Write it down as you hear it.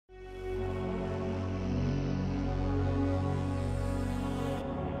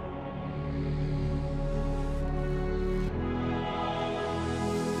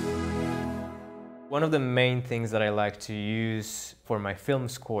One of the main things that I like to use for my film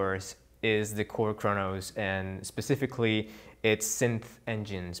scores is the Korg KRONOS, and specifically its synth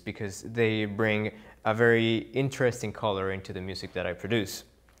engines, because they bring a very interesting color into the music that I produce.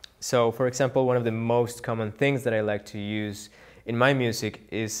 So for example, one of the most common things that I like to use in my music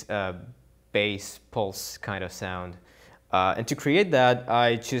is a bass pulse kind of sound. And to create that,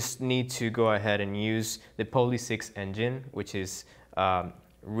 I just need to go ahead and use the Poly 6 engine, which is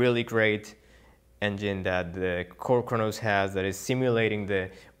really great engine that the Korg KRONOS has that is simulating the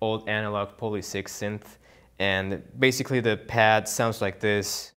old analog Poly 6 synth. And basically the pad sounds like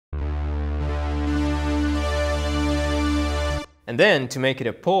this. And then to make it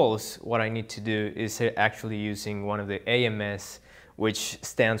a pulse, what I need to do is actually using one of the AMS, which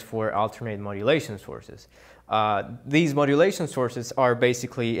stands for alternate modulation sources. These modulation sources are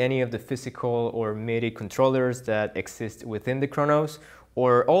basically any of the physical or MIDI controllers that exist within the KRONOS,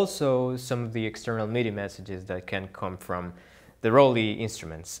 or also some of the external MIDI messages that can come from the ROLI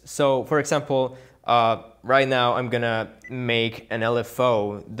instruments. So for example, right now I'm gonna make an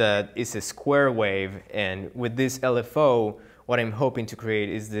LFO that is a square wave, and with this LFO, what I'm hoping to create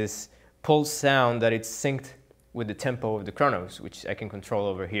is this pulse sound that it's synced with the tempo of the KRONOS, which I can control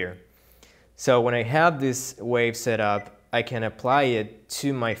over here. So when I have this wave set up, I can apply it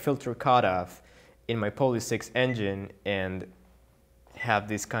to my filter cutoff in my Poly 6 engine and have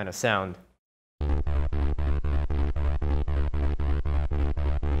this kind of sound.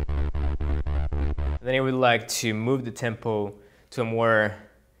 Then I would like to move the tempo to a more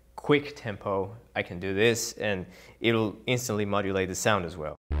quick tempo. I can do this and it'll instantly modulate the sound as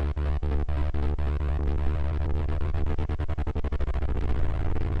well.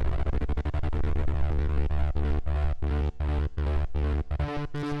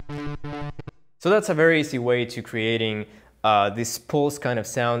 So that's a very easy way to creating this pulse kind of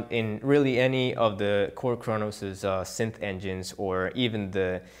sound in really any of the Korg KRONOS' synth engines, or even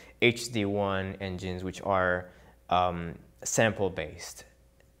the HD1 engines, which are sample based.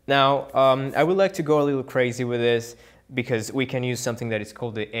 Now, I would like to go a little crazy with this because we can use something that is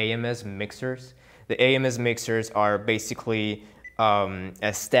called the AMS mixers. The AMS mixers are basically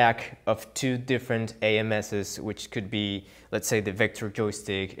a stack of two different AMSs, which could be, let's say, the vector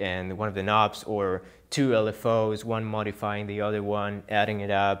joystick and one of the knobs, or two LFOs, one modifying the other one, adding it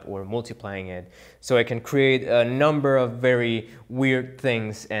up, or multiplying it. So I can create a number of very weird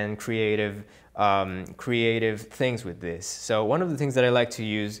things and creative things with this. So one of the things that I like to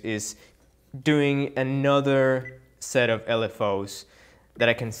use is doing another set of LFOs that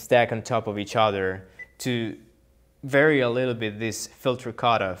I can stack on top of each other to vary a little bit this filter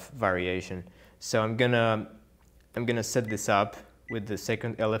cutoff variation. So I'm gonna set this up with the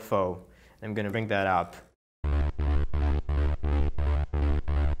second LFO. I'm gonna bring that up.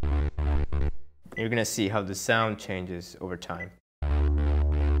 You're gonna see how the sound changes over time.